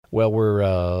Well, we're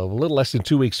a little less than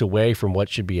 2 weeks away from what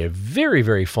should be a very,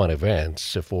 very fun event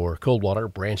for Coldwater,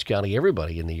 Branch County,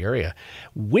 everybody in the area.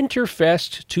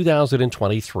 Winterfest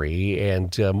 2023,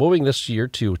 and moving this year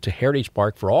to Heritage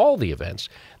Park for all the events.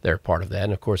 They're part of that.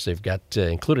 And, of course, they've got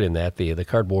included in that the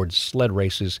cardboard sled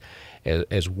races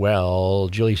as well.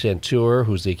 Julie Santour,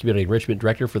 who's the Community Enrichment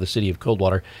Director for the City of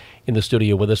Coldwater, in the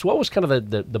studio with us. What was kind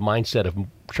of the mindset of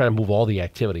trying to move all the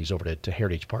activities over to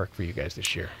Heritage Park for you guys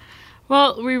this year?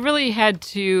 Well, we really had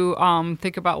to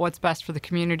think about what's best for the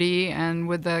community, and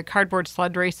with the cardboard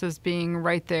sled races being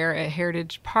right there at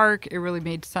Heritage Park, it really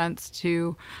made sense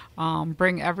to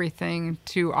bring everything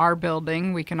to our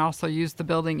building. We can also use the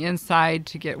building inside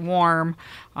to get warm,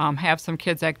 have some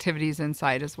kids' activities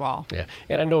inside as well. Yeah,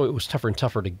 and I know it was tougher and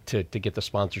tougher to get the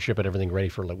sponsorship and everything ready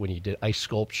for, like, when you did ice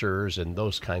sculptures and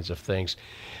those kinds of things.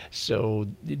 So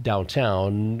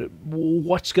downtown,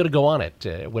 what's going to go on at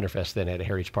Winterfest then at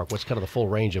Heritage Park? What's kind of the full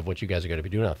range of what you guys are going to be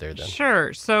doing out there then?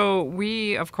 Sure. So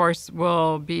we, of course,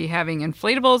 will be having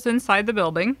inflatables inside the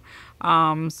building.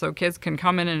 So kids can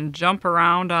come in and jump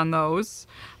around on those.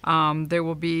 There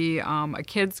will be a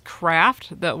kids'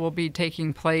 craft that will be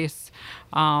taking place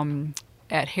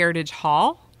at Heritage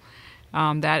Hall.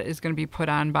 That is going to be put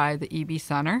on by the EB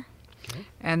Center. Okay.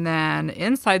 And then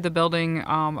inside the building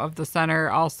of the center,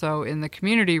 also in the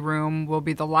community room, will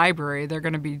be the library. They're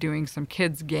going to be doing some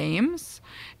kids' games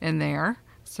in there.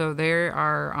 So they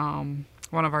are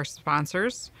one of our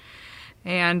sponsors.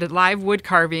 And live wood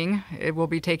carving, it will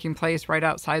be taking place right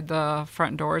outside the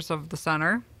front doors of the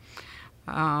center.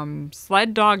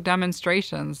 Sled dog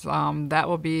demonstrations, that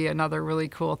will be another really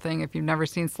cool thing. If you've never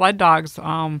seen sled dogs,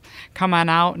 come on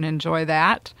out and enjoy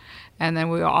that. And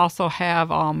then we will also have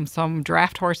some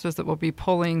draft horses that will be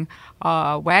pulling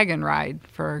a wagon ride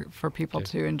for people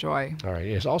to enjoy. All right.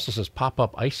 It also says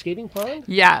pop-up ice skating pond?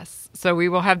 Yes. So we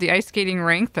will have the ice skating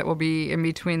rink that will be in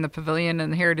between the pavilion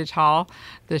and the Heritage Hall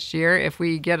this year if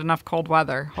we get enough cold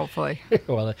weather, hopefully.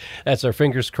 Well, that's our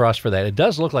fingers crossed for that. It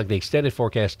does look like the extended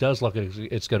forecast does look like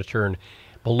it's going to turn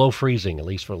below freezing, at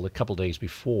least for a couple days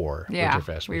before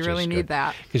Winterfest. We really need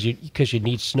that. Because you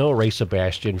need snow, Ray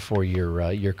Sebastian, for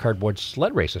your cardboard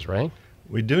sled races, right?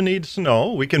 We do need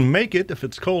snow. We can make it if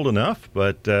it's cold enough,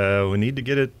 but we need to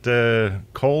get it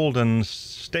cold and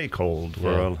stay cold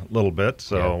for a little bit.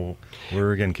 So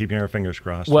we're, again, keeping our fingers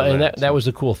crossed. Well, and that was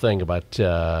the cool thing about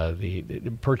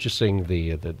the purchasing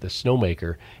the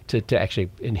snowmaker to actually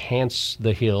enhance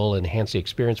the hill, enhance the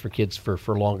experience for kids for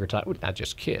longer time. Not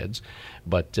just kids,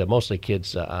 but mostly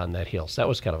kids on that hill. So that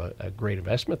was kind of a great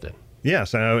investment then.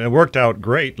 Yes, and it worked out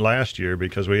great last year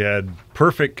because we had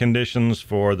perfect conditions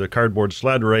for the cardboard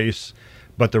sled race,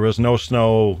 but there was no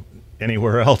snow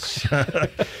anywhere else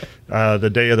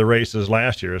the day of the races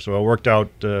last year. So it worked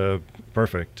out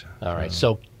perfect. All right.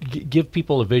 So give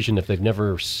people a vision if they've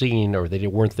never seen or they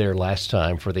weren't there last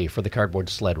time for the cardboard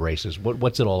sled races.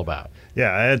 What's it all about?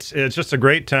 Yeah, it's just a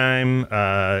great time.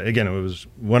 Again,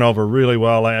 went over really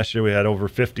well last year. We had over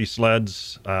 50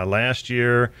 sleds last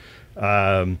year.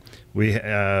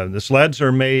 The sleds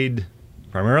are made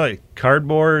primarily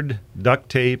cardboard, duct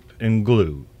tape, and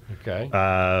glue.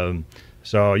 Okay.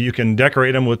 So you can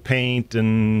decorate them with paint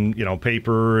and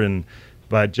paper,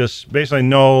 but just basically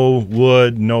no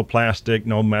wood, no plastic,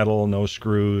 no metal, no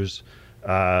screws.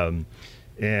 And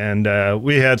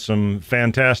we had some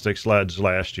fantastic sleds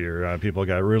last year. People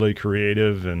got really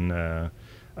creative, and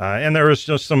there was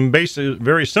just some basic,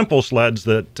 very simple sleds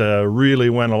that really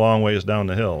went a long ways down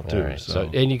the hill, too. All right. So,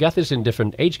 and you got this in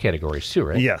different age categories, too,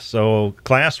 right? Yes. So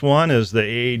Class 1 is the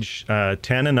age 10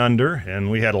 and under,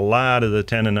 and we had a lot of the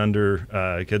 10 and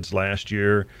under kids last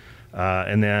year.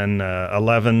 And then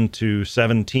 11 to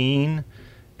 17.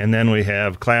 And then we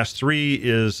have Class 3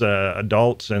 is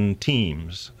adults and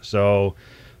teams. So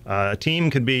a team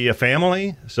could be a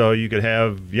family, so you could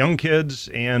have young kids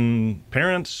and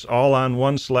parents all on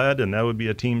one sled, and that would be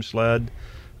a team sled.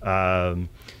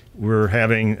 We're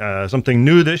having something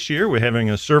new this year. We're having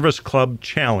a service club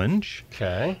challenge.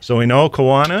 Okay. So we know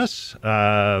Kiwanis,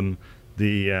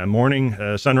 the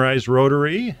Morning Sunrise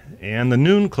Rotary, and the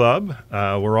Noon Club.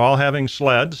 We're all having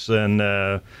sleds,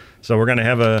 and so we're going to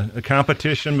have a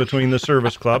competition between the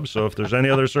service clubs. So if there's any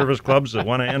other service clubs that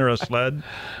want to enter a sled,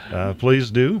 please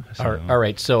do. So. All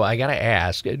right. So I got to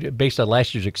ask, based on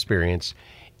last year's experience,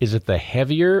 is it the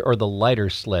heavier or the lighter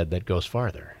sled that goes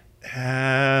farther?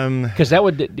 Because that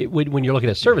would, when you're looking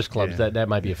at service clubs, that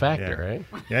might be a factor, right?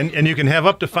 And you can have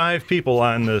up to 5 people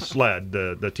on the sled,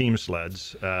 the team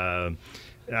sleds.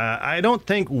 I don't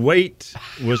think weight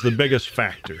was the biggest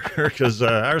factor because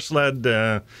our sled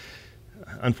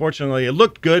unfortunately, it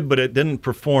looked good, but it didn't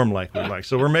perform like we like.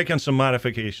 So we're making some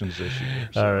modifications this year.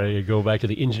 So. All right, you go back to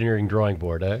the engineering drawing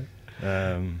board, huh?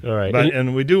 All right.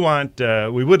 And we do want,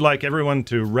 we would like everyone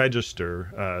to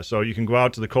register. So you can go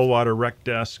out to the Coldwater Rec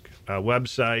Desk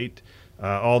website.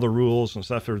 All the rules and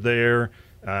stuff are there.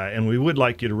 And we would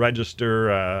like you to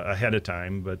register ahead of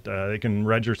time, but they can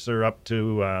register up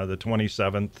to the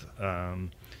 27th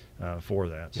for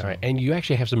that. So. All right. And you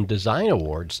actually have some design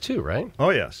awards too, right? Oh,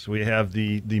 yes. We have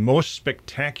the most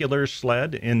spectacular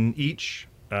sled in each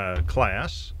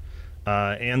class.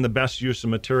 And the best use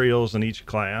of materials in each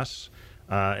class.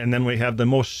 And then we have the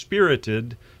most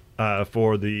spirited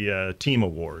for the team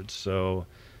awards. So,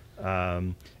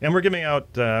 and we're giving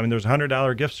out, there's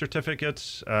 $100 gift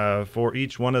certificates for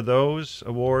each one of those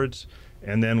awards.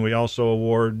 And then we also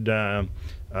award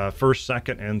first,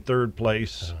 second, and third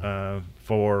place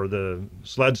for the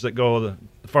sleds that go the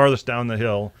farthest down the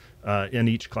hill in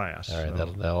each class. All right,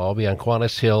 that'll all be on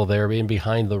Kiwanis Hill there, in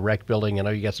behind the rec building. I know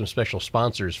you got some special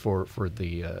sponsors for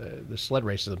the sled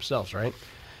races themselves, right?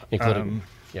 Including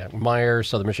Meyer,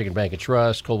 Southern Michigan Bank and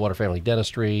Trust, Coldwater Family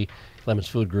Dentistry, Clemens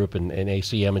Food Group, and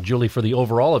ACM. And Julie, for the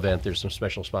overall event, there's some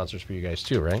special sponsors for you guys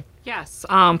too, right? Yes,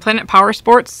 Planet Power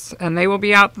Sports, and they will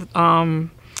be out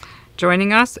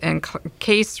joining us, and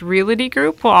Case Realty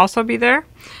Group will also be there,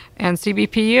 and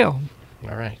CBPU.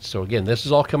 All right. So, again, this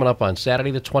is all coming up on Saturday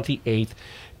the 28th,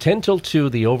 10 till 2,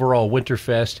 the overall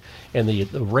Winterfest. And the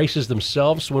races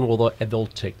themselves, when will they'll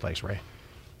take place, Ray?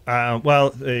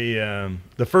 The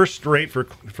first rate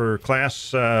for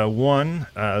Class 1,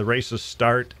 races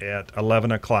start at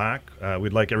 11 o'clock.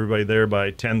 We'd like everybody there by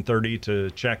 10:30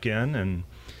 to check in.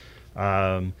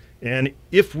 And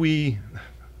if we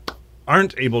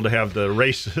aren't able to have the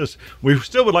races, we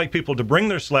still would like people to bring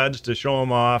their sleds to show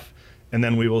them off. And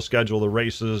then we will schedule the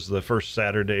races the first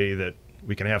Saturday that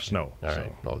we can have snow. All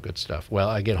right, all good stuff.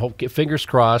 Well, again, fingers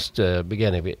crossed.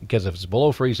 Again, because if it's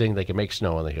below freezing, they can make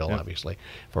snow on the hill, obviously,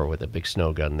 with a big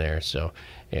snow gun there. So,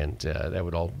 and that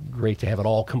would all great to have it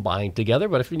all combined together.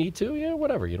 But if you need to,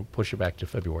 whatever, push it back to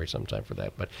February sometime for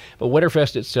that. But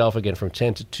Winterfest itself, again, from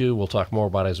 10 to 2. We'll talk more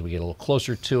about it as we get a little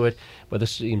closer to it. But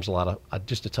this seems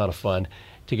just a ton of fun.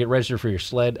 To get registered for your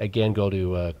sled, again, go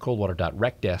to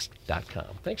coldwater.recdesk.com.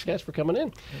 Thanks, guys, for coming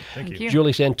in. Thank you.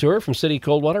 Julie Santour from City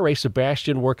Coldwater, Ray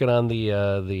Sebastian working on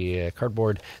the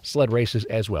cardboard sled races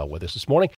as well with us this morning.